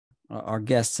Our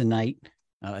guest tonight,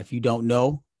 if you don't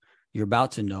know, you're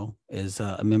about to know, is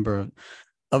a member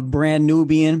of Brand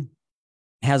Nubian,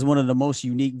 has one of the most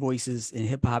unique voices in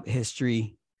hip hop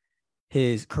history.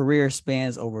 His career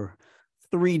spans over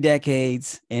 3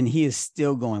 decades, and he is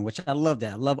still going, which I love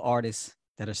that. I love artists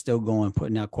that are still going,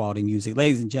 putting out quality music.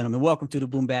 Ladies and gentlemen, welcome to the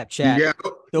Boom Bap Chat. Yeah.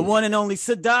 The one and only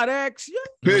Sadat X. Yeah.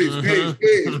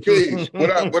 Peace.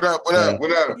 What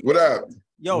up?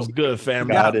 Yo, it's good,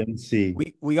 family. God didn't see.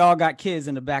 We all got kids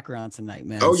in the background tonight,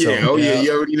 man. Oh yeah,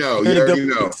 You already know.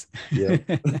 Yeah.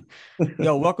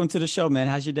 Yo, welcome to the show, man.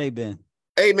 How's your day been?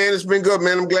 Hey, man, it's been good,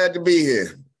 man. I'm glad to be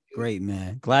here. Great,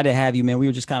 man. Glad to have you, man. We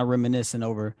were just kind of reminiscing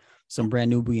over some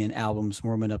Brand Nubian albums,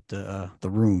 warming up the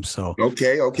room. So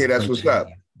okay, that's what's up.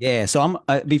 Yeah. So I'm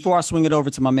before I swing it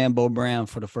over to my man Beau Brown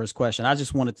for the first question, I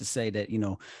just wanted to say that,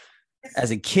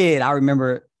 as a kid, I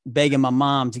remember begging my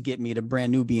mom to get me the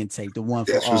Brand Nubian tape, the one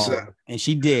for That's all, and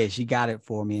she did. She got it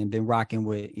for me, and been rocking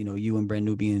with you and Brand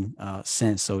Nubian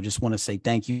since. So just want to say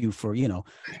thank you for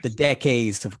the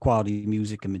decades of quality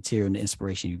music and material and the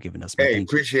inspiration you've given us. Hey,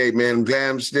 appreciate, man. I'm glad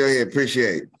I'm still here.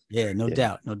 Appreciate. Yeah, no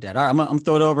doubt. All right, I'm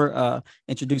throw it over.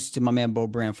 Introduce to my man Beau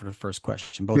Brown for the first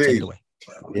question. Beau, take it away.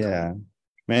 Yeah,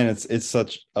 man, it's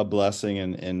such a blessing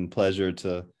and pleasure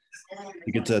to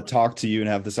get to talk to you and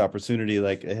have this opportunity,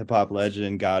 like a hip hop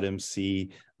legend, God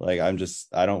MC. Like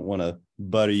I don't want to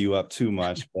butter you up too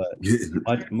much,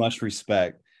 but much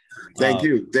respect. Thank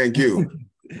you.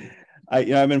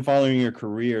 I've been following your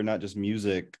career, not just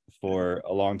music, for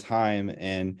a long time,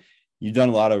 and you've done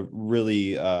a lot of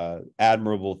really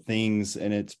admirable things.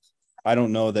 And I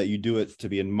don't know that you do it to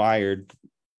be admired.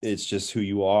 It's just who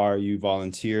you are. You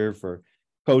volunteer for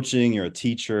coaching. You're a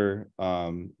teacher.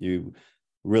 You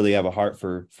really have a heart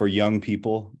for young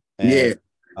people and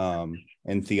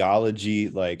theology.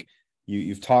 Like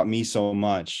you've taught me so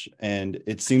much, and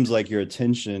it seems like your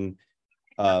attention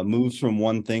moves from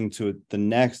one thing to the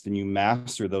next, and you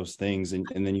master those things, and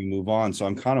then you move on. So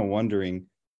I'm kind of wondering,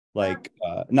 like,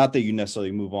 not that you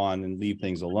necessarily move on and leave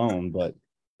things alone, but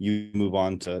you move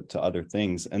on to other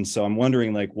things. And so I'm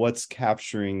wondering, like, what's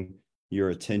capturing your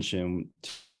attention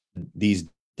these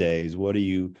days? What are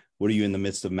you in the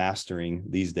midst of mastering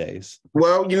these days?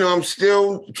 Well, I'm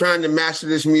still trying to master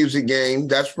this music game.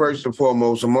 That's first and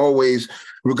foremost. I'm always,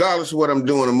 regardless of what I'm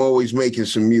doing, I'm always making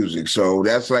some music. So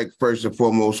that's like first and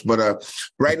foremost. But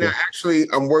right now, actually,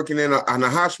 I'm working in a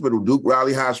hospital, Duke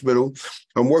Raleigh Hospital.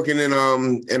 I'm working in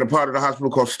a part of the hospital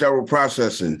called sterile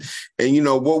processing.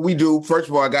 And what we do, first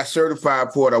of all, I got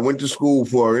certified for it. I went to school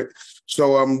for it.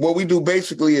 So what we do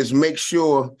basically is make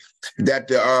sure that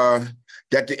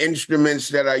the instruments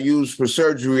that I use for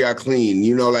surgery are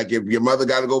clean. Like if your mother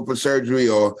got to go for surgery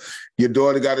or your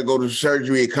daughter got to go to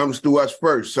surgery, it comes through us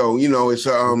first. So,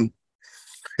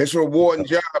 it's a rewarding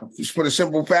job for the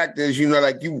simple fact is,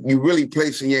 like you really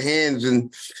placing your hands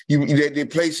and they're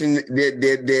placing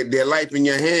their life in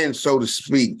your hands, so to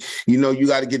speak. You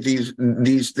got to get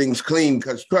these things clean,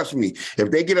 because trust me,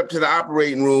 if they get up to the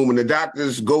operating room and the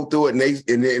doctors go through it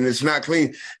and it's not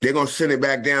clean, they're going to send it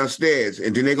back downstairs,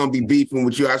 and then they're going to be beefing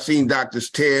with you. I've seen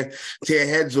doctors tear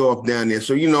heads off down there.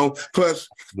 So, plus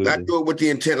I do it with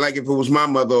the intent, like if it was my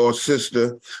mother or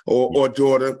sister or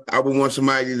daughter, I would want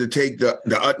somebody to take the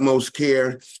utmost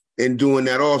care in doing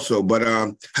that also. But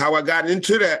how I got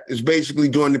into that is basically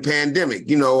during the pandemic.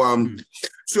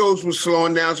 Shows was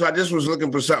slowing down, so I just was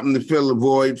looking for something to fill the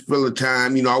void, fill the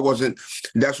time.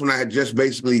 That's when I had just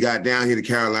basically got down here to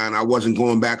Carolina. I wasn't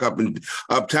going back up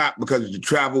top because the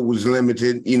travel was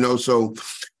limited, so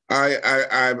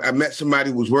I met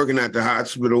somebody who was working at the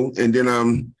hospital, and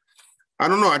then I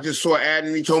don't know, I just saw an ad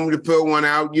and he told me to fill one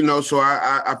out, so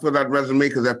I filled out a resume,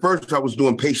 because at first I was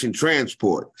doing patient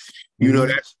transport.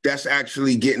 That's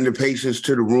actually getting the patients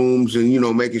to the rooms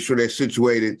and, making sure they're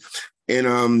situated.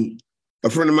 And a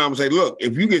friend of mine was like, look,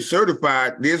 if you get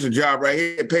certified, there's a job right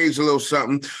here. It pays a little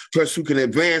something. Plus you can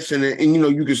advance in it, and,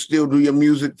 you can still do your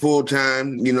music full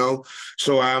time,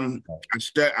 So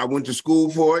I went to school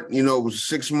for it. It was a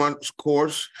 6 months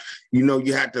course. You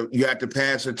had to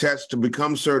pass a test to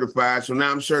become certified. So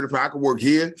now I'm certified. I can work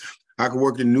here. I can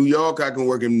work in New York. I can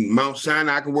work in Mount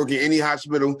Sinai. I can work in any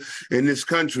hospital in this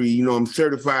country. I'm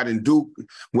certified in Duke.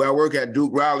 Where I work at,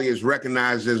 Duke Raleigh is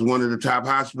recognized as one of the top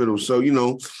hospitals. So,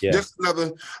 just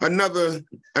another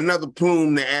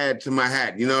plume to add to my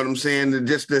hat. You know what I'm saying?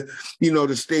 Just to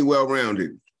stay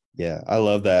well-rounded. Yeah, I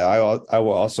love that. I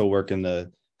will also work in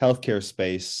the healthcare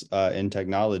space in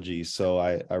technology. So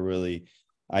I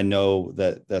know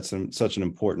that that's such an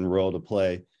important role to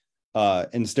play.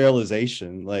 In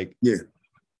sterilization,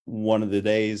 one of the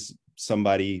days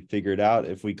somebody figured out,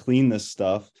 if we clean this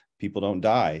stuff, people don't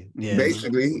die. Yeah.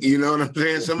 Basically, you know what I'm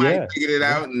saying? Somebody figured it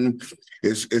out, and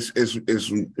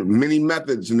it's many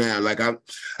methods now. Like I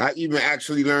even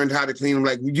actually learned how to clean them.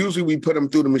 Like usually we put them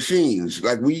through the machines.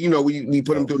 Like we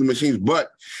put them through the machines.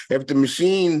 But if the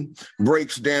machine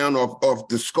breaks down off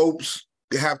the scopes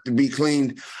have to be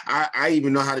cleaned, I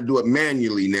even know how to do it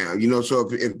manually now. You know, so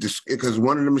because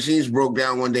one of the machines broke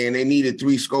down one day and they needed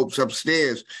 3 scopes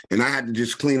upstairs, and I had to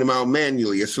just clean them out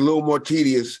manually. It's a little more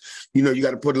tedious. You know, you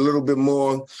got to put a little bit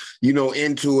more, you know,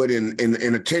 into it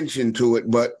and attention to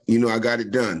it. But you know, I got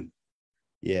it done.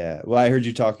 Yeah. Well, I heard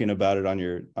you talking about it on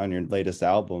your latest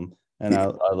album, and I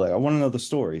want to know the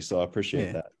story. So I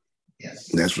appreciate that. Yes,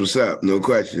 that's what's up. No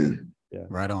question. Yeah.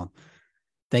 Right on.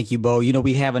 Thank you, Beau. You know,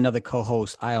 we have another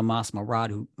co-host, iomos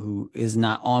Marad, who is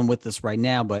not on with us right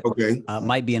now, but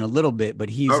might be in a little bit. But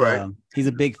he's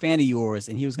a big fan of yours,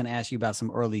 and he was going to ask you about some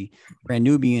early Brand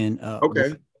Nubian.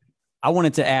 I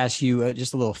wanted to ask you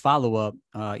just a little follow-up.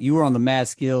 You were on the Mad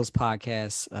Skills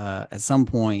podcast at some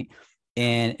point,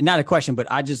 and not a question, but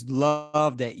I just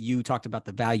love that you talked about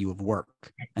the value of work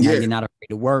and how you're not afraid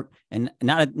to work, and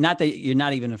not that you're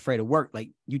not even afraid of work. Like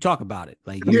you talk about it,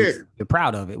 like you're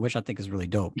proud of it, which I think is really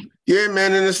dope. Yeah,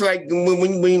 man. And it's like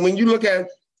when you look at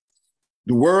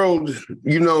the world,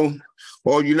 you know,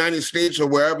 or United States or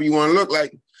wherever you want to look,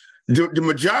 like the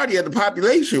majority of the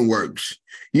population works.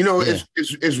 You know,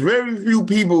 it's very few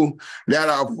people that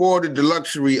are afforded the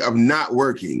luxury of not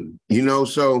working, you know,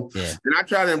 so, and I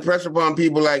try to impress upon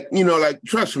people like, you know, like,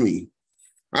 trust me,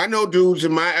 I know dudes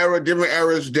in my era, different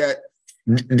eras that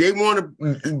they want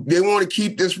to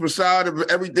keep this facade of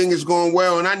everything is going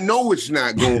well. And I know it's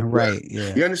not going well.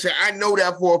 Yeah. You understand? I know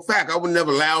that for a fact. I would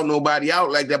never allow nobody out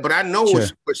like that, but I know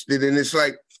it's twisted. And it's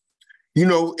like, you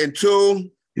know, until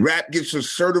rap gets a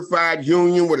certified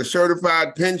union with a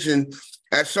certified pension,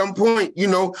 at some point, you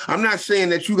know, I'm not saying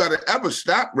that you got to ever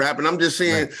stop rapping. I'm just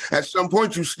saying at some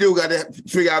point you still got to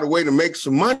figure out a way to make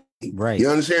some money. Right. You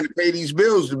understand? To pay these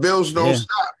bills. The bills don't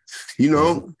stop. You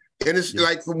know, and it's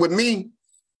like with me,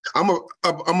 I'm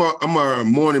a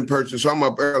morning person, so I'm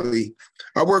up early.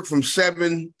 I work from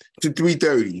 7 to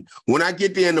 3:30. When I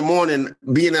get there in the morning,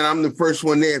 being that I'm the first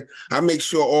one there, I make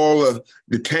sure all of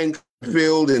the tank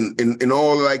filled and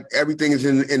all, like, everything is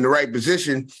in the right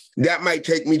position. That might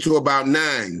take me to about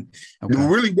 9. The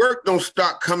really work don't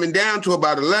start coming down to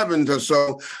about 11 or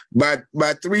so. By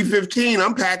 3:15,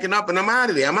 I'm packing up and I'm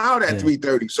out of there. I'm out at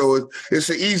 3:30. So it's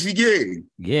an easy gig.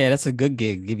 Yeah, that's a good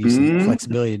gig. Give you some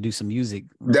flexibility to do some music.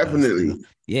 Definitely.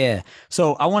 Yeah.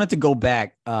 So I wanted to go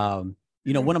back.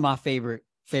 You know, one of my favorite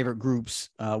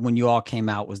groups when you all came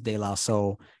out was De La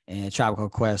Soul and Tropical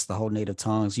Quest, the whole Native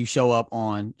Tongues. You show up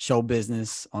on Show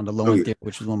Business on the Low End Theory,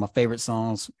 which was one of my favorite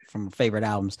songs from my favorite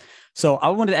albums. So I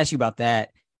wanted to ask you about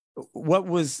that.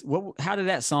 How did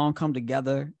that song come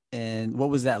together, and what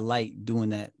was that like doing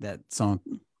that song?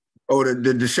 Oh,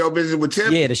 the Show Business with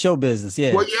Tim? Yeah, the Show Business.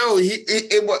 Yeah. Well,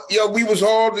 we was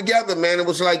all together, man. It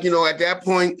was like, you know, at that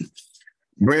point,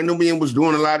 Brand Nubian was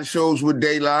doing a lot of shows with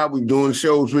De La. We were doing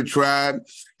shows with Tribe,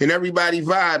 and everybody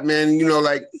vibe, man. You know,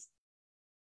 like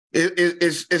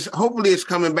it's hopefully it's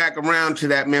coming back around to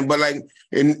that, man. But like,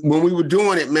 when we were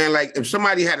doing it, man, like if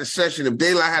somebody had a session, if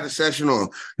De La had a session, or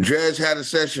Dredge had a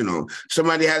session, or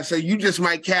somebody had to say, you just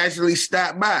might casually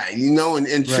stop by, you know,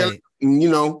 and chill, you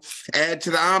know, add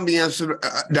to the ambiance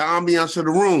of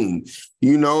the room,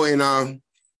 you know, and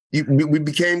we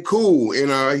became cool.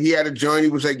 And he had a joint. He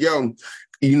was like, yo,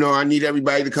 you know, I need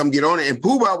everybody to come get on it. And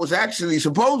Pooh Bah was actually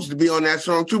supposed to be on that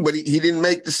song too, but he didn't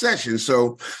make the session.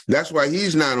 So that's why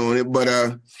he's not on it. But,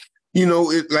 you know,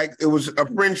 it was a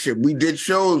friendship. We did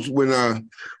shows when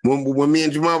me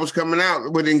and Jamal was coming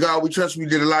out. But In God We Trust, we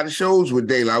did a lot of shows with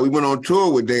De La. We went on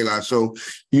tour with De La. So,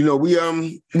 you know, we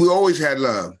always had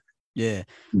love. Yeah.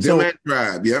 Them and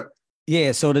Tribe, yep.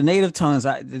 Yeah, so the Native Tongues,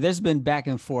 there's been back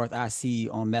and forth I see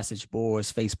on message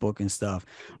boards, Facebook and stuff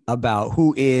about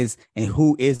who is and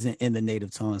who isn't in the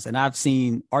Native Tongues. And I've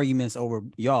seen arguments over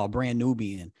y'all, Brand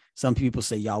Nubian. Some people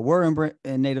say y'all were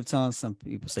in Native Tongues. Some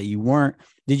people say you weren't.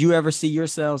 Did you ever see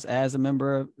yourselves as a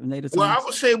member of Native Tongues? Well, I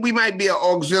would say we might be an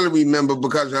auxiliary member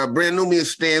because Brand Nubian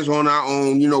stands on our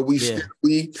own. You know, we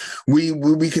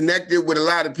connected with a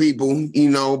lot of people, you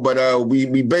know, but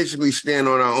we basically stand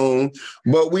on our own.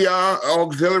 But we are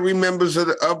auxiliary members of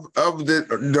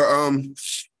the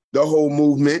whole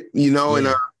movement, you know,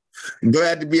 and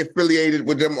glad to be affiliated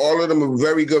with them. All of them are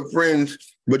very good friends.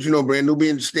 But, you know, Brand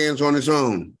Nubian stands on its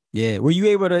own. Yeah. Were you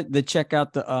able to check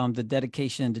out the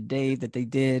dedication to Dave that they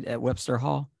did at Webster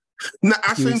Hall? No,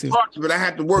 I seen parts, but I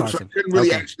had to work, so I couldn't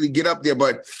really actually get up there.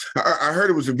 But I heard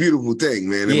it was a beautiful thing,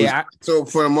 man. So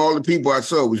from all the people I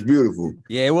saw, it was beautiful.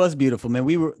 Yeah, it was beautiful, man.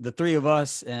 We were the three of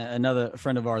us, and another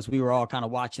friend of ours. We were all kind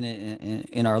of watching it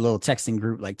in our little texting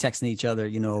group, like texting each other,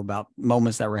 about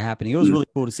moments that were happening. It was really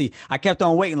cool to see. I kept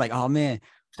on waiting, like, oh man,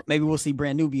 maybe we'll see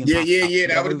Brand Nubian. Yeah.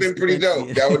 That would have been pretty dope.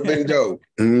 That would have been dope.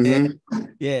 Mm-hmm.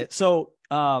 Yeah. So,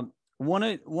 one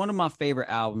of my favorite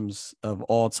albums of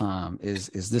all time is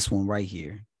this one right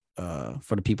here.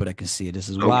 For the people that can see it, this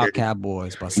is Wild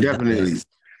Cowboys by Sadat X.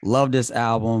 Love this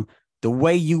album. The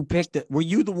way you picked it, were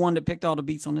you the one that picked all the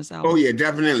beats on this album? Oh yeah,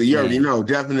 definitely. You already know,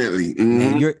 definitely. Mm-hmm.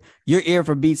 Man, your ear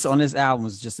for beats on this album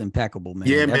is just impeccable, man.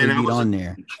 Yeah, Every man. beat on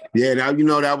there. Yeah, now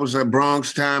that was a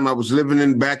Bronx time. I was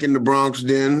living back in the Bronx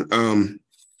then.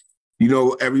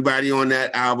 Everybody on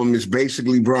that album is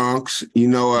basically Bronx.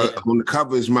 On the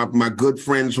cover is my good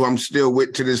friends who I'm still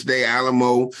with to this day.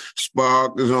 Alamo,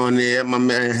 Spark is on there. My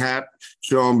man Hap,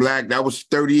 Sean Black. That was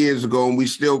 30 years ago, and we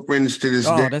still friends to this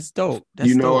day. Oh, that's dope.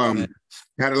 That's dope,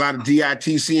 had a lot of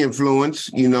DITC influence,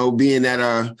 being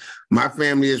that my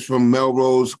family is from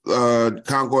Melrose,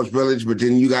 Concourse Village, but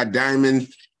then you got Diamond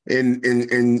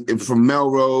and from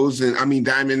Melrose, and I mean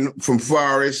Diamond from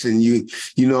Forest, and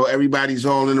everybody's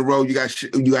all in a row. You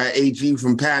got AG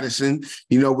from Patterson,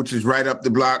 which is right up the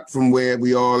block from where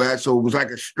we all at. So it was like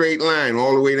a straight line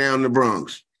all the way down the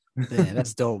Bronx. Yeah,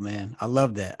 that's dope, man. I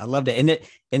love that.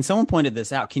 And someone pointed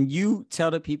this out. Can you tell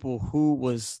the people who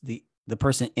was the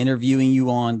person interviewing you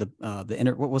on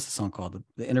what was the song called?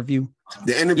 The interview?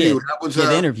 The interview. Yeah, that was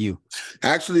the interview.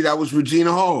 Actually, that was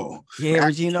Regina Hall. Yeah,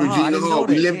 Regina Hall.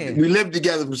 We lived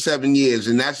together for 7 years,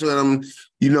 and that's when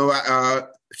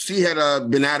she had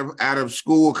been out of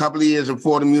school a couple of years at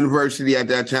Fordham University at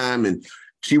that time, and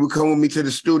she would come with me to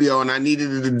the studio, and I needed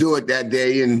her to do it that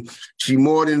day, and she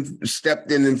more than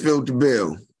stepped in and filled the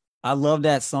bill. I love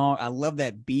that song. I love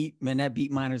that beat, man. That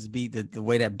beat miners beat, the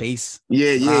way that bass.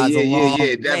 Yeah,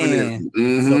 definitely.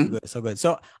 Mm-hmm. So good.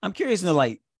 So I'm curious to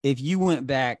know, if you went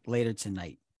back later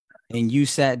tonight and you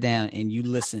sat down and you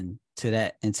listened to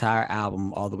that entire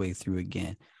album all the way through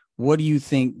again, what do you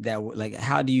think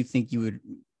how do you think you would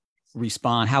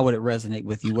respond? How would it resonate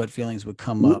with you? What feelings would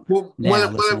come up?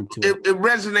 It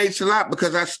resonates a lot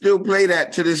because I still play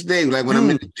that to this day. Like when I'm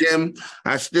in the gym,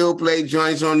 I still play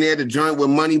joints on there. The joint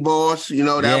with Money Boss,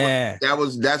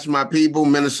 that's my people,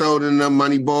 Minnesota and the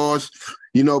Money Boss.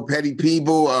 Petty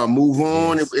People, Move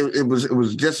On. Yes. It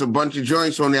was just a bunch of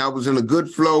joints on there. I was in a good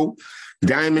flow.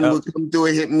 Diamond would come through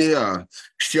and hit me.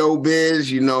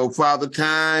 Showbiz, Father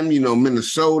Time,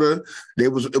 Minnesota.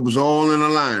 It was all in a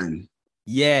line.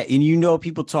 Yeah, and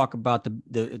people talk about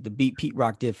the beat Pete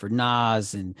Rock did for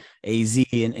Nas and AZ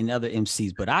and other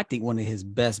MCs, but I think one of his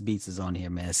best beats is on here,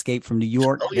 man. Escape from New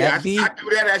York. Oh yeah, I do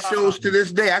that at shows to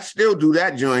this day. I still do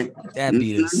that joint. That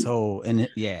beat is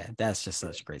that's just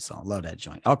such a great song. Love that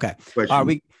joint. Okay, all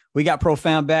right, we got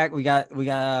Profound back. We got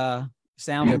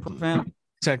sound with Profound.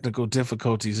 Technical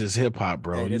difficulties is hip hop,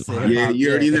 bro. You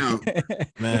already know,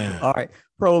 man. All right,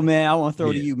 Pro, man. I want to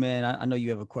throw to you, man. I know you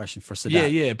have a question for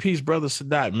Sadat. Yeah. Peace, brother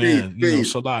Sadat, man.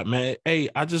 Sadat, man. Hey,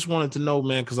 I just wanted to know,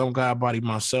 man, because I'm God body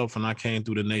myself, and I came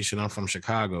through the nation. I'm from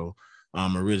Chicago.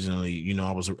 Originally,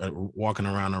 I was walking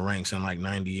around the ranks in like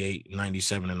 98,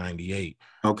 97, and 98.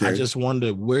 Okay. I just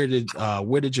wondered where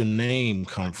did your name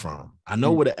come from? I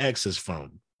know where the X is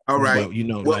from. All right.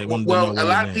 But, a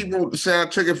lot of people say I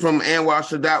took it from Anwar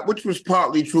Sadat, which was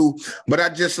partly true, but I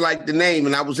just liked the name,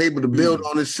 and I was able to build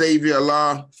on his Savior,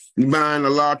 Allah, Divine,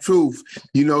 Allah, Truth.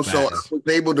 So I was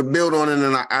able to build on it,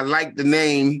 and I liked the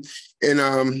name, and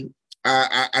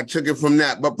I took it from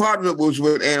that. But part of it was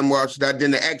with Anwar Sadat.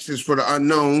 Then the X is for the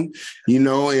unknown,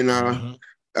 and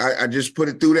I just put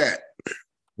it through that.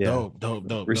 Yeah,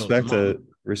 dope. Respect to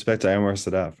Anwar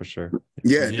Sadat for sure.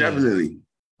 Yeah, definitely.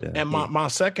 Yeah. And my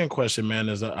second question, man,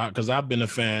 is because I've been a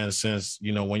fan since,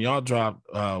 when y'all dropped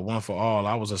One for All,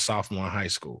 I was a sophomore in high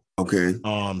school. Okay.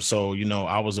 So,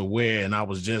 I was aware, and I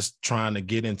was just trying to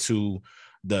get into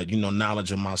the,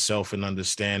 knowledge of myself and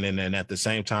understanding. And at the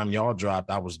same time y'all dropped,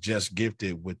 I was just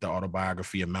gifted with the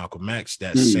autobiography of Malcolm X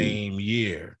that same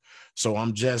year. So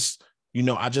I'm just,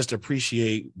 I just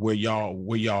appreciate where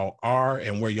y'all are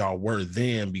and where y'all were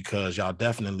then, because y'all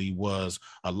definitely was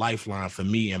a lifeline for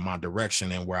me in my direction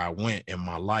and where I went in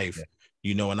my life,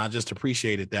 and I just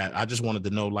appreciated that. I just wanted to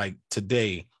know, like,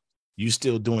 today, you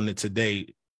still doing it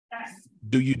today?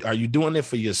 Are you doing it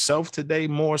for yourself today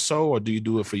more so, or do you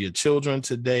do it for your children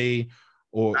today?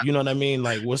 Or, you know what I mean?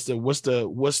 Like, what's the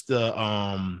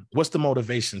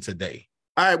motivation today?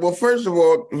 All right. Well, first of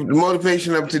all, the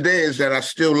motivation of today is that I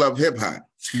still love hip hop.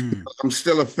 I'm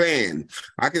still a fan.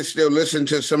 I can still listen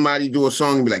to somebody do a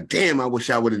song and be like, damn, I wish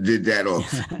I would have did that. Or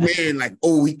man, like,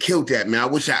 oh, he killed that, man. I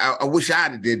wish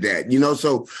I'd have did that.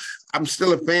 So I'm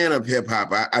still a fan of hip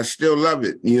hop. I still love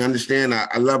it. You understand?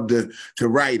 I love to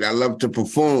write. I love to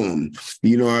perform.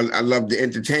 I love the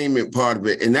entertainment part of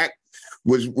it. And that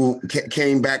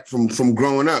came back from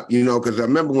growing up, because I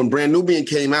remember when Brand Nubian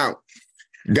came out,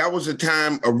 that was a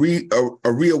time, a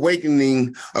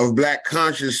reawakening of Black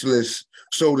consciousness,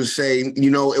 so to say.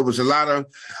 It was a lot of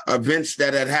events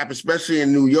that had happened, especially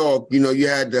in New York. You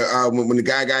had when the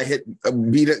guy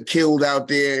got killed out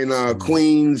there in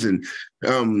Queens, and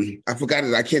I forgot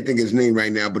it. I can't think of his name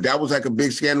right now, but that was like a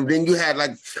big scandal. Then you had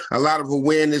like a lot of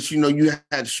awareness. You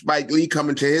had Spike Lee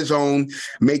coming to his own,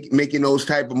 making those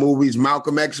type of movies.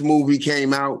 Malcolm X movie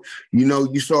came out.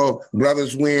 You saw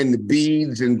brothers wearing the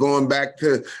beads and going back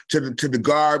to the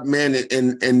garb, man,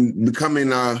 and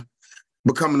becoming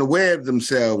aware of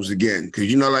themselves again.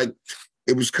 Because like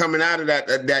it was coming out of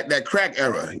that crack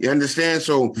era. You understand?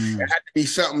 So it had to be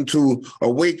something to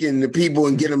awaken the people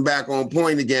and get them back on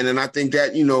point again. And I think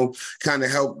that, kind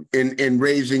of helped in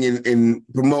raising and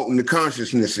promoting the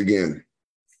consciousness again.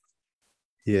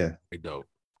 Yeah. Dope.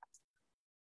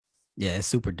 Yeah, it's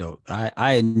super dope.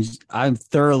 I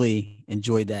thoroughly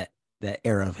enjoyed that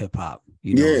era of hip hop.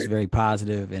 It's very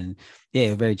positive and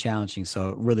very challenging.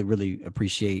 So really, really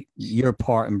appreciate your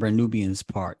part and Brand Nubian's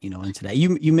part, into that.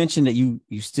 You mentioned that you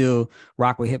still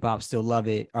rock with hip hop, still love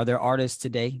it. Are there artists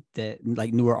today that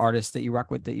like newer artists that you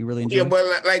rock with that you really enjoy? Yeah,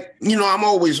 well, I'm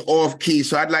always off key.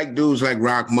 So I'd like dudes like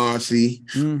Rock Marcy,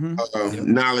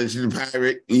 Knowledge the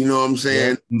Pirate, you know what I'm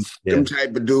saying? Yeah. Them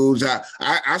type of dudes.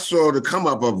 I saw the come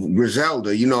up of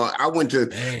Griselda. I went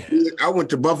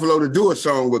to Buffalo to do a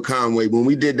song with Conway. When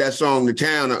we did that song, The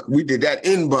Town, we did that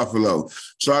in Buffalo.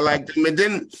 So I like them. And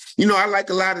then, I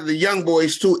like a lot of the young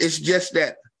boys too. It's just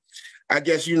that, I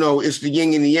guess, it's the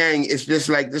yin and the yang. It's just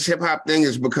like this hip hop thing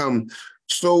has become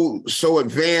so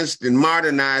advanced and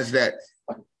modernized that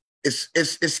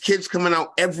it's kids coming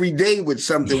out every day with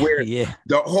something where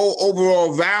the whole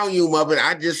overall volume of it,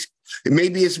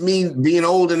 maybe it's me being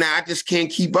older now. I just can't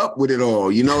keep up with it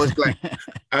all. It's like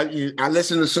I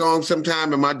listen to songs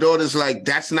sometime and my daughter's like,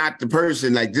 that's not the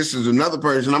person. Like, this is another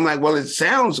person. I'm like, well, it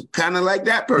sounds kind of like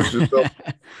that person. So,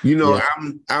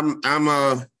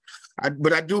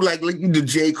 but I do like the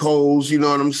J. Cole's, you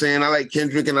know what I'm saying? I like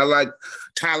Kendrick and I like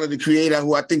Tyler, the Creator,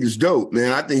 who I think is dope,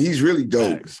 man. I think he's really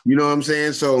dope. Nice. You know what I'm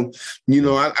saying? So,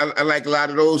 I like a lot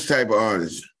of those type of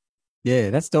artists. Yeah,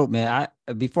 that's dope, man.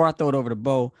 Before I throw it over to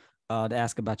Beau to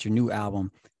ask about your new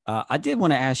album, I did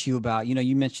want to ask you about,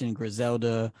 you mentioned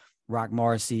Griselda, Rock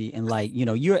Marcy, and like,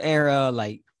 your era,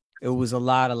 like it was a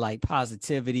lot of like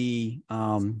positivity,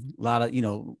 a lot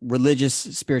of, religious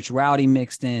spirituality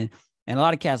mixed in, and a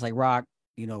lot of cats like Rock,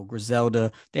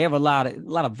 Griselda, they have a lot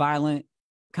of violent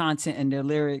content in their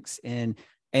lyrics, and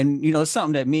it's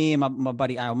something that me and my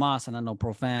buddy iomos, and I know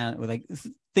Profan, were like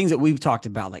things that we've talked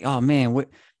about, like, oh man,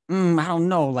 I don't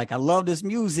know, like I love this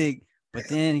music, but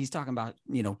then he's talking about,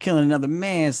 killing another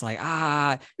man. It's like,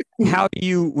 how do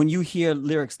you, when you hear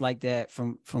lyrics like that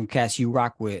from cats you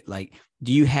rock with, like,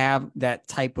 do you have that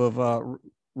type of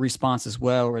response as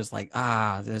well, or it's like,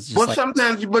 there's just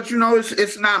sometimes, but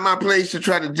it's not my place to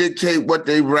try to dictate what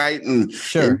they write and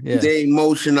the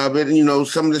emotion of it. And,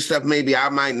 some of the stuff maybe I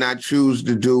might not choose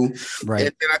to do. Right.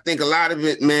 And I think a lot of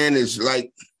it, man, is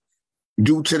like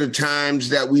due to the times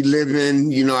that we live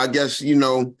in. I guess,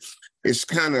 it's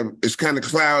kind of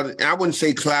cloud. I wouldn't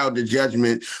say cloud the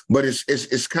judgment, but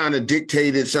it's kind of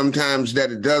dictated sometimes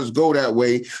that it does go that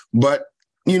way. But,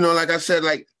 like I said,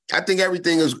 like, I think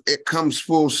everything it comes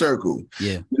full circle.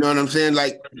 Yeah. You know what I'm saying?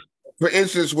 Like, for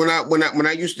instance, when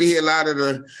I used to hear a lot of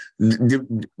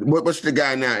the what's the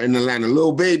guy now in Atlanta,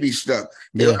 Lil Baby stuff.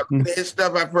 Yeah. His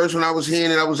stuff at first when I was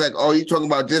hearing it, I was like, oh, you talking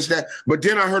about this, that. But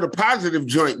then I heard a positive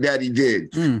joint that he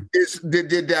did.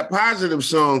 Did that positive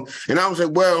song. And I was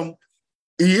like, well,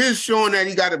 he is showing that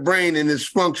he got a brain and is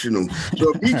functional.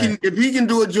 So if he can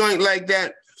do a joint like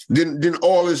that, then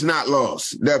all is not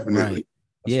lost. Definitely. Right.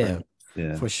 Yeah.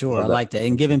 Yeah, for sure. I like that.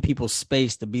 And giving people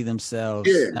space to be themselves.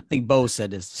 Yeah. I think Beau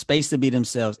said this, space to be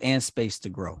themselves and space to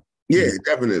grow. Yeah,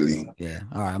 definitely. Yeah.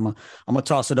 All right. I'm gonna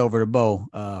toss it over to Beau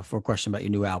for a question about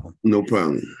your new album. No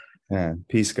problem. Man,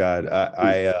 peace, God.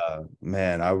 I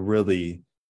really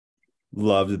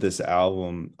loved this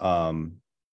album.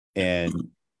 And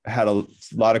had a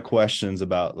lot of questions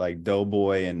about like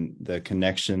Doughboy and the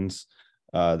connection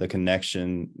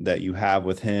that you have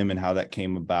with him and how that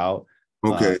came about.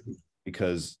 Okay.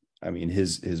 Because I mean,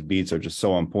 his beats are just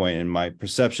so on point, and my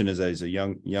perception is that he's a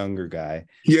younger guy.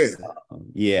 Yeah.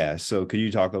 Yeah. So could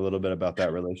you talk a little bit about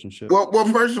that relationship? Well,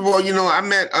 first of all,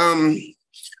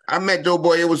 I met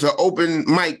Doughboy. It was an open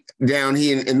mic down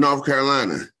here in North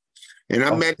Carolina. And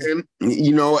I met him,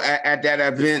 at that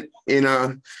event.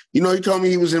 And, he told me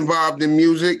he was involved in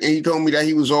music, and he told me that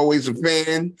he was always a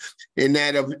fan, and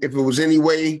that if it was any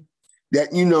way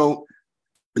that,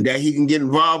 that he can get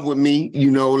involved with me,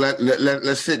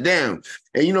 let's sit down.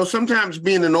 And, sometimes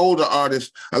being an older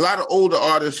artist, a lot of older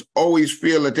artists always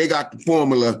feel that they got the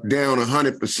formula down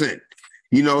 100%.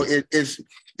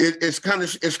 It's kind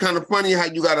of funny how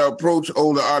you got to approach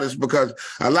older artists, because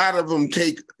a lot of them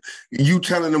take you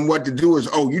telling them what to do as,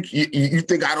 oh, you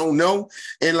think I don't know?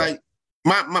 And like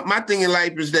my thing in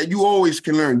life is that you always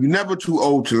can learn. You're never too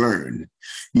old to learn.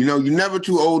 You're never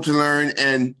too old to learn.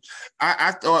 And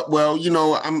I thought, well,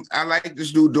 I like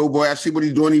this dude Doughboy. I see what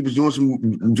he's doing. He was doing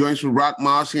some joints with Rock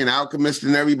Marcy and Alchemist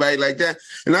and everybody like that.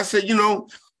 And I said,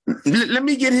 let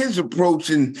me get his approach,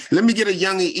 and let me get a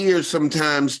younger ear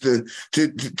sometimes to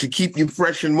keep you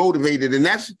fresh and motivated. And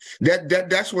that's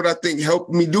what I think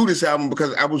helped me do this album,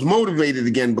 because I was motivated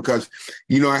again, because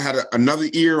I had another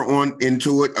ear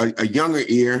into it, a younger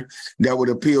ear that would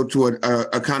appeal to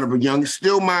a kind of a young,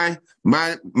 still my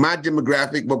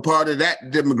demographic, but part of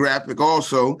that demographic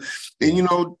also. And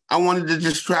I wanted to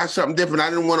just try something different.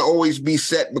 I didn't want to always be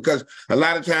set, because a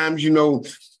lot of times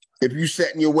if you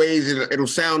set in your ways, it'll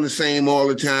sound the same all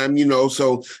the time,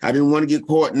 so I didn't want to get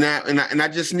caught in that. And I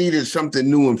just needed something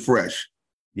new and fresh.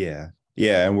 Yeah.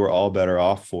 Yeah. And we're all better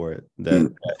off for it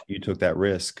that you took that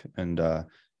risk. And I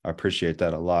appreciate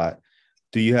that a lot.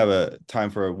 Do you have a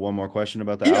time for one more question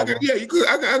about the album? Yeah, you could.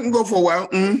 I can go for a while.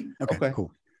 Mm-hmm. Okay,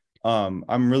 cool.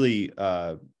 I'm really,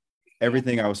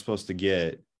 everything I was supposed to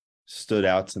get stood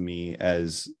out to me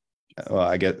as,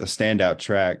 I guess, a standout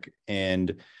track.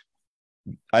 And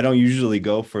I don't usually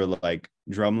go for like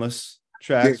drumless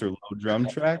tracks or low drum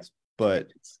tracks, but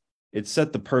it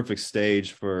set the perfect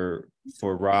stage for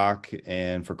Rock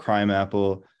and for Crime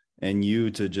Apple and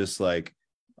you to just like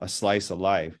a slice of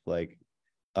life, like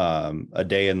a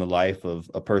day in the life of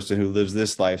a person who lives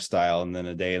this lifestyle, and then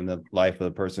a day in the life of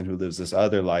the person who lives this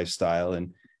other lifestyle,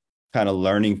 and kind of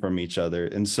learning from each other.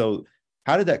 And so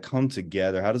how did that come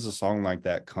together? How does a song like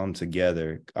that come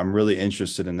together? I'm really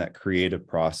interested in that creative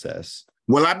process.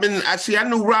 Well, I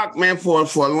knew Rock, man, for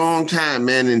a long time,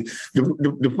 man. And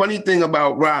the funny thing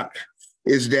about Rock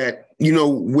is that,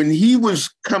 when he was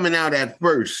coming out at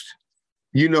first,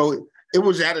 it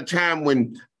was at a time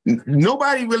when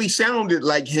nobody really sounded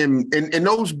like him. And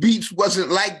those beats wasn't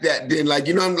like that then. Like,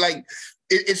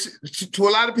 it's to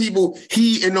a lot of people,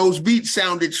 he and those beats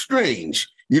sounded strange.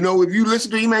 If you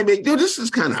listen to him, you might be like, yo, this is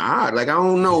kind of odd. Like, I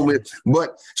don't know, man.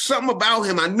 But something about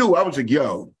him, I knew. I was like,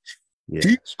 yo,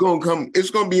 he's gonna come. It's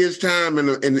gonna be his time in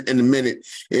a minute,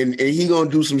 and he gonna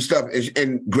do some stuff.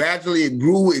 And gradually, it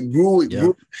grew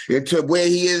into where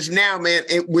he is now, man.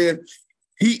 Where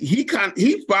he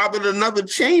fathered another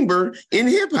chamber in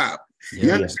hip hop.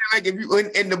 You understand? Like if you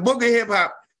in the book of hip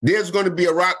hop, there's going to be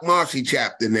a Rock Marcy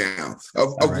chapter now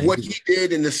of what he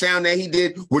did and the sound that he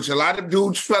did, which a lot of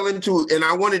dudes fell into. And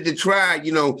I wanted to try,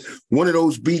 one of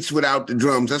those beats without the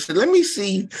drums. I said, let me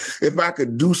see if I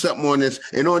could do something on this.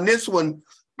 And on this one,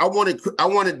 I wanted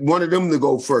one of them to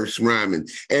go first, rhyming,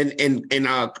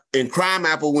 and Crime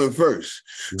Apple went first.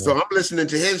 Yeah. So I'm listening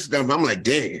to his stuff. I'm like,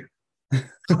 damn.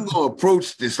 I'm gonna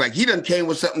approach this like he done came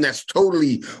with something that's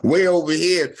totally way over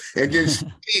here, and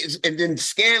then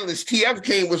Scandalous TF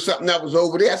came with something that was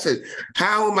over there. I said,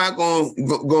 how am I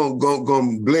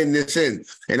gonna blend this in?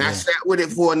 And I sat with it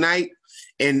for a night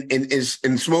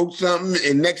and smoked something,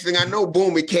 and next thing I know,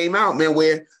 boom, it came out, man.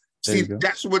 Where see,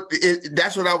 that's what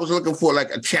I was looking for,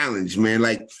 like a challenge, man.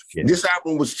 Like this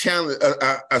album was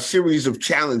a series of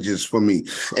challenges for me,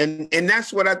 and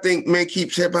that's what I think, man,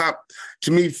 keeps hip hop to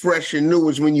me fresh and new,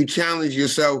 is when you challenge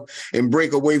yourself and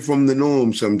break away from the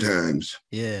norm sometimes.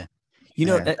 Yeah,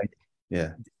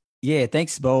 yeah.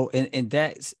 Thanks, Beau. And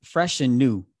that's fresh and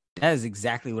new. That is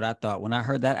exactly what I thought when I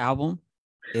heard that album.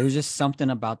 It was just something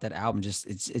about that album.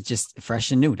 It's just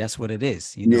fresh and new. That's what it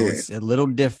is. It's a little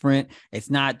different. It's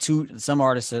not too, some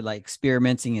artists are like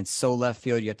experimenting and so left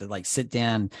field. You have to like sit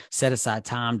down, set aside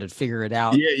time to figure it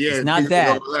out. It's not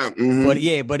that,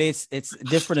 but it's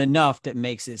different enough that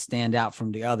makes it stand out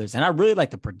from the others. And I really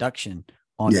like the production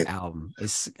on the album.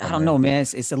 I don't know, man.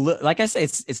 It's a like I say,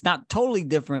 it's not totally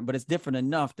different, but it's different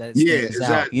enough that it stands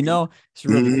out. You know, it's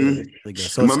really good. It's really good.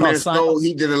 So my man Soul,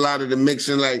 he did a lot of the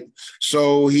mixing, like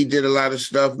Soul. He did a lot of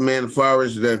stuff, man. As far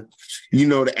as the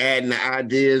adding the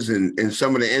ideas and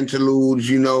some of the interludes,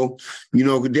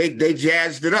 they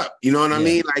jazzed it up. You know what I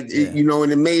mean? Like and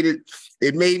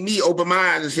it made me open my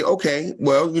eyes and say, okay,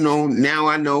 well, now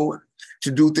I know to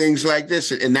do things like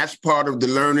this. And that's part of the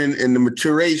learning and the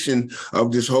maturation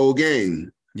of this whole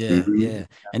game. Yeah, yeah.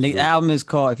 And the album is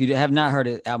called, if you have not heard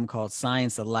it, album called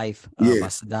Science of Life by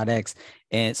Sadat X.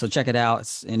 And so check it out.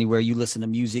 It's anywhere you listen to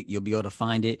music, you'll be able to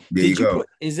find it. There you go.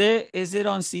 Is it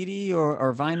on CD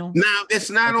or vinyl? No, it's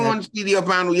not on CD or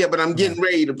vinyl yet, but I'm getting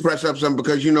ready to press up something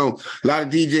because, a lot of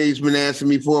DJs been asking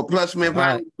me for it. Plus, man,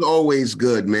 vinyl's always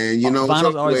good, man.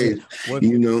 Vinyl's always good.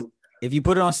 Well, if you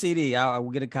put it on CD, I will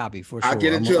get a copy for sure. I'll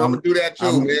get it too. I'm gonna do that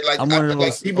too, man. Like, I'm one of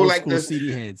those people like the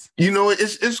CD heads.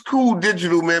 It's cool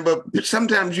digital, man, but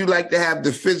sometimes you like to have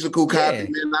the physical copy,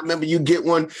 man. I remember you get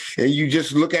one and you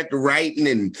just look at the writing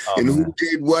and who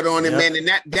did what on it, man. And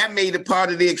that made it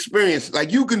part of the experience.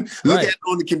 Like you can look at it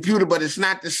on the computer, but it's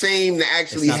not the same to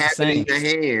actually have it in your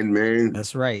hand, man.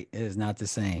 That's right. It is not the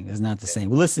same. It's not the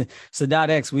same. Well, listen, Sadat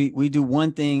X, we do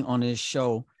one thing on this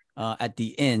show at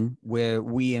the end where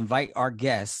we invite our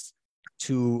guests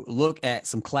to look at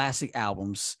some classic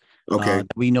albums that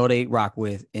we know they rock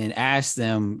with and ask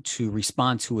them to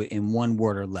respond to it in one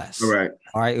word or less. All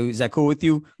right. Is that cool with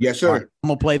you? Yes, sir. Right, I'm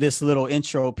gonna play this little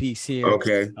intro piece here.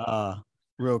 Okay.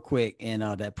 Real quick, and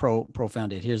that Pro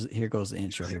found it. Here goes the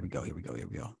intro. Here we go.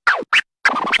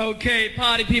 Okay,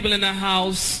 party people in the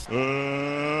house.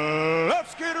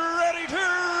 Let's get ready to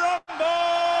rumble.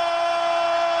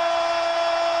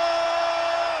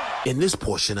 In this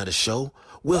portion of the show,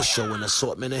 we'll show an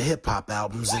assortment of hip-hop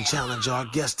albums and challenge our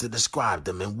guests to describe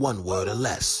them in one word or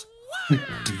less.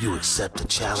 Do you accept the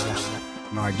challenge?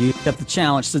 All right, do you accept the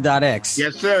challenge, Sadat X?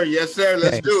 Yes, sir.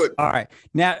 Let's do it. All right.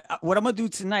 Now, what I'm going to do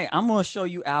tonight, I'm going to show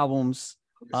you albums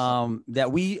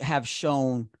that we have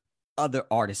shown other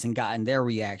artists and gotten their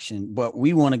reaction, but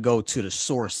we want to go to the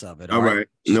source of it. All right.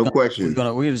 No question.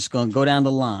 We're just going to go down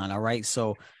the line. All right.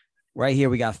 So right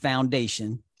here, we got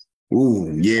Foundation.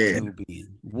 Ooh, yeah.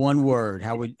 One word.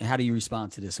 How do you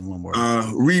respond to this in one word?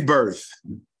 Rebirth.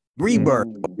 Okay.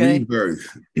 Rebirth.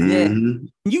 Mm-hmm.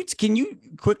 Yeah. Can you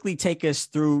quickly take us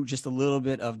through just a little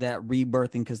bit of that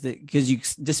rebirthing because you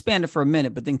disbanded for a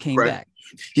minute, but then came back.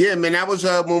 Yeah, man. That was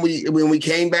when we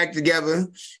came back together.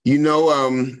 We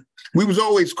was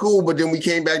always cool, but then we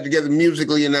came back together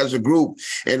musically and as a group,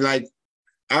 and like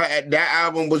that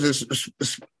album was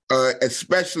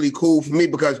especially cool for me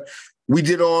because we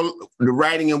did all the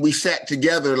writing and we sat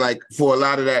together like for a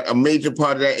lot of that, a major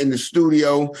part of that in the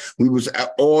studio. We was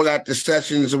all at the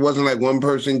sessions. It wasn't like one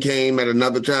person came at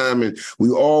another time, and we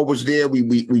all was there.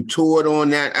 We toured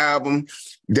on that album.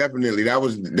 Definitely, that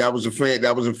was a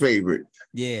favorite.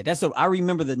 Yeah, I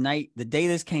remember the day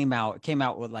this came out. It came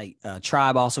out with like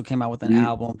Tribe also came out with an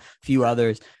album, a few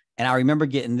others. And I remember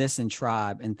getting this in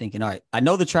Tribe and thinking, all right, I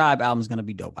know the Tribe album is going to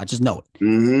be dope. I just know it.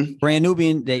 Mm-hmm. Brand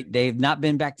Nubian, they've not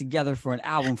been back together for an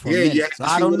album for a minute. Yeah, so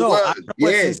I don't know.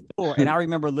 What's in store. And I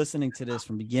remember listening to this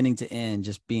from beginning to end,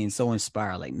 just being so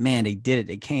inspired. Like, man, they did it.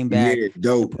 They came back,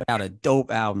 dope. Put out a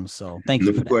dope album. So thank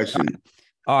you for that. Question.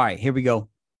 All right, here we go.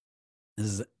 This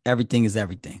is Everything is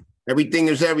Everything. Everything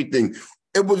is Everything.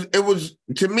 It was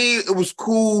to me, it was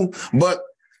cool, but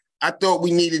I thought we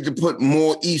needed to put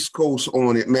more East Coast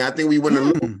on it, man. I think we went a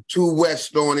little too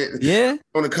West on it. Yeah.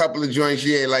 On a couple of joints.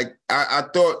 Yeah. Like I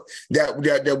thought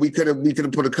that we could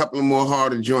have put a couple of more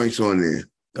harder joints on there.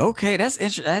 Okay, that's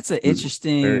an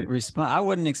interesting response. I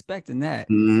wasn't expecting that.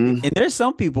 Mm-hmm. And there's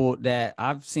some people that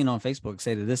I've seen on Facebook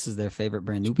say that this is their favorite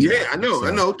Brand Nubian. Yeah, I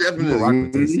know, definitely. Rock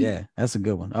with this. Yeah, that's a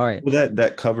good one. All right. Well,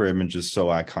 that cover image is so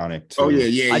iconic too. Oh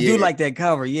yeah. I do like that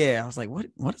cover. Yeah, I was like, what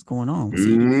is going on?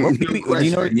 Do Mm-hmm.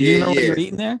 you know what you're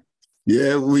eating there?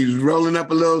 Yeah, we was rolling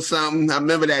up a little something. I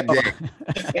remember that day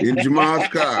in Jamal's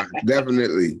car.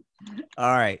 Definitely.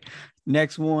 All right.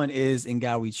 Next one is In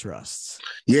God We Trust.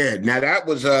 Yeah, now that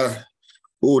was that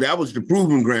was the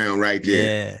proving ground right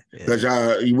there. Yeah. Because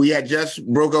we had just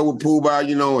broke up with Pooh Bah,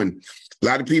 and a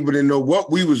lot of people didn't know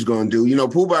what we was going to do.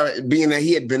 Pooh Bah, being that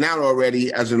he had been out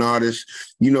already as an artist,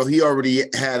 he already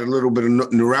had a little bit of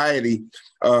notoriety.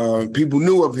 People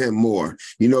knew of him more,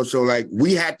 so like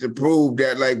we had to prove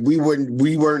that like we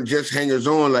weren't just hangers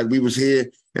on, like we was here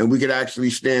and we could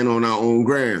actually stand on our own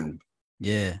ground.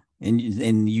 Yeah.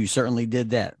 And you certainly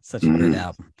did that. Such a great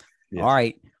album. Yeah. All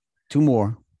right. Two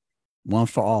more. One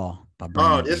for All by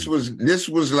Brand Nubian. This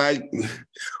was like,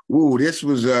 this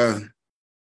was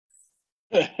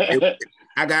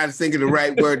I gotta think of the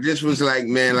right word. This was like,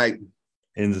 man, like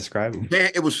indescribable.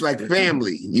 It was like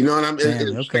family, you know what I mean?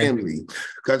 It was family.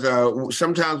 Because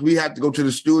sometimes we have to go to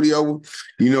the studio.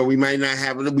 You know, we might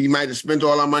have spent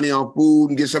all our money on food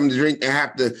and get something to drink and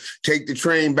have to take the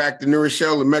train back to New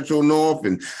Rochelle and Metro North.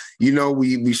 And, you know,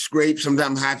 we scrape,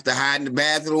 sometimes have to hide in the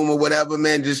bathroom or whatever,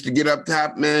 man, just to get up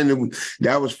top, man.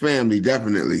 That was family,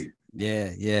 definitely.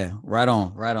 Yeah. Right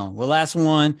on. Well, last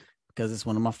one, because it's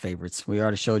one of my favorites. We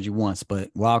already showed you once, but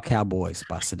Wild Cowboys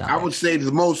by Sadat. I would say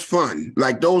the most fun.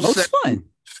 Like those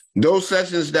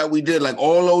sessions that we did, like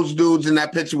all those dudes in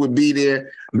that picture would be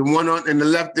there. The one on the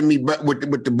left of me, but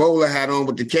with the bowler hat on,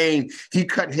 with the cane, he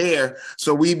cut hair.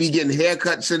 So we'd be getting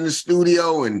haircuts in the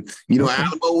studio, and you know,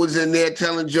 Alamo was in there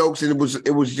telling jokes, and it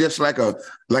was just like a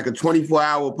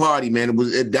 24-hour party, man.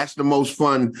 That's the most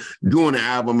fun doing an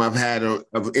album I've had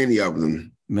of any of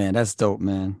them. Man, that's dope,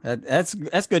 man. That's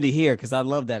good to hear, because I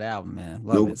love that album, man.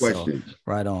 Love no question. So,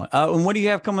 right on. And what do you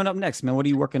have coming up next, man? What are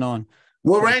you working on?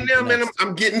 Well, right now, man,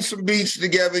 I'm getting some beats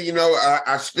together. You know,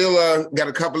 I still got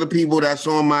a couple of people that's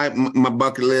on my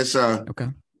bucket list. Okay.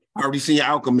 I already seen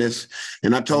Alchemist,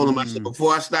 and I told him, I said,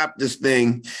 before I stop this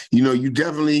thing, you know, you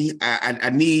definitely, I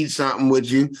need something with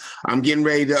you. I'm getting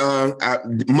ready to,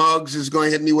 Muggs is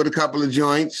going to hit me with a couple of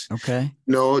joints. Okay.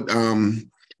 You know,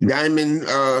 Diamond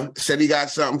said he got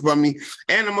something for me,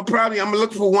 and I'm gonna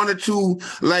look for one or two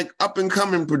like up and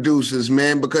coming producers,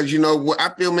 man, because you know I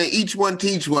feel, man, each one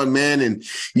teach one, man, and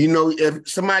you know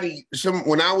if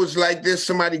when I was like this,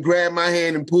 somebody grabbed my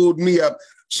hand and pulled me up,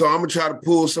 so I'm gonna try to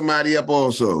pull somebody up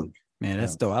also. Man,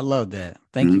 that's dope. I love that.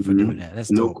 Thank you for doing that. That's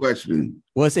dope. No question.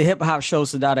 Well, it's a hip hop show,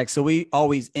 Sadat X, so we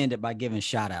always end it by giving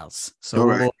shout outs.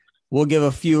 So we'll give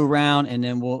a few around, and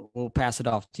then we'll pass it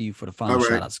off to you for the final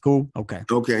shout outs. Cool? Okay.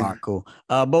 All right, cool.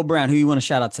 Beau Brown, who you want to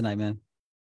shout out tonight, man?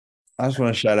 I just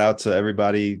want to shout out to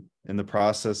everybody in the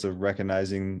process of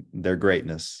recognizing their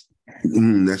greatness.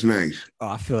 That's nice. Oh,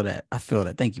 I feel that.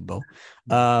 Thank you, Beau.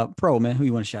 Pro, man, who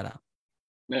you want to shout out?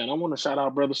 Man, I want to shout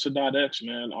out brother Sadat X,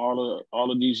 man. All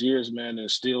of these years, man,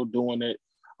 and still doing it.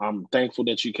 I'm thankful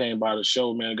that you came by the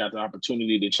show, man. Got the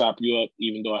opportunity to chop you up,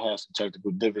 even though I had some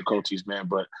technical difficulties, man.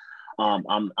 But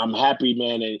I'm happy,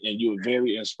 man, and you're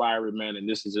very inspiring, man, and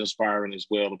this is inspiring as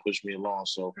well to push me along.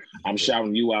 So I'm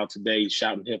shouting you out today,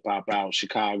 shouting hip hop out,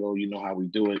 Chicago. You know how we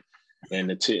do it,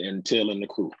 and Till and the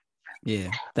crew.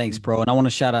 Yeah, thanks, bro. And I want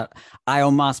to shout out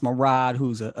Iomos Marad,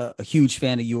 who's a huge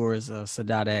fan of yours,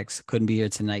 Sadat X. Couldn't be here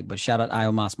tonight, but shout out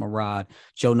Iomos Marad,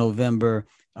 Joe November,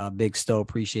 Big Stowe.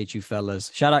 Appreciate you, fellas.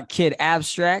 Shout out Kid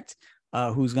Abstract,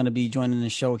 who's going to be joining the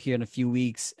show here in a few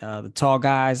weeks. The tall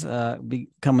guys be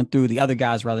coming through. The other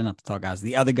guys, rather, not the tall guys.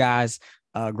 The other guys,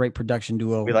 great production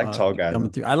duo. We like tall guys.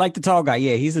 Coming through. I like the tall guy.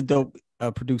 Yeah, he's a dope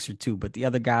producer too. But the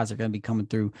other guys are going to be coming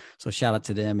through. So shout out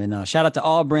to them, and shout out to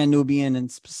all Brand Nubian,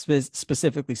 and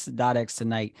specifically Sadat X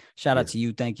tonight. Shout out to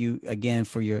you. Thank you again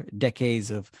for your decades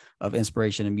of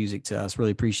inspiration and music to us. Really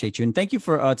appreciate you, and thank you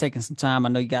for taking some time. I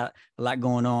know you got a lot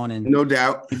going on, and no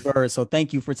doubt. So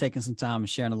thank you for taking some time and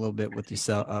sharing a little bit with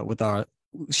yourself,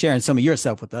 sharing some of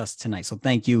yourself with us tonight. So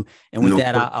thank you. And with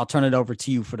that, I'll turn it over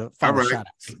to you for the final shout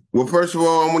outs. Well, first of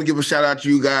all, I want to give a shout out to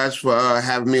you guys for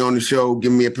having me on the show,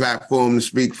 giving me a platform to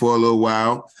speak for a little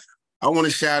while. I want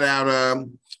to shout out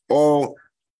all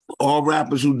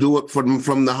rappers who do it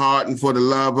from the heart and for the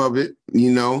love of it.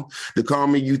 You know, the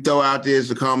karma you throw out there is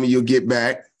the karma you'll get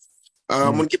back.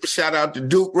 I'm going to give a shout out to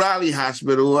Duke Riley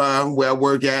Hospital, where I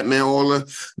work at, man. All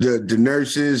the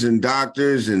nurses and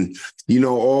doctors and, you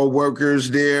know, all workers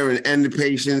there and the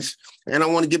patients. And I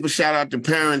want to give a shout out to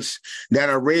parents that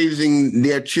are raising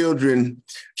their children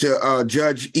to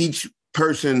judge each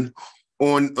person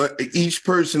on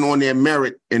their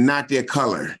merit and not their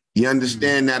color. You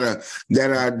understand that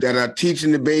are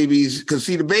teaching the babies, because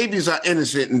see, the babies are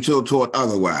innocent until taught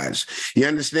otherwise. You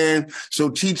understand? So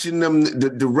teaching them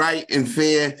the right and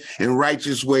fair and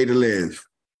righteous way to live.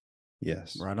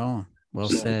 Yes. Right on. Well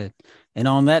said. And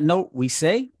on that note, we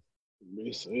say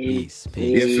peace.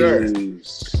 Yes, sir.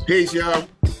 Peace, y'all.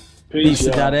 Peace,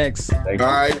 Sadat X. All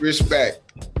right, respect.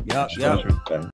 Yup.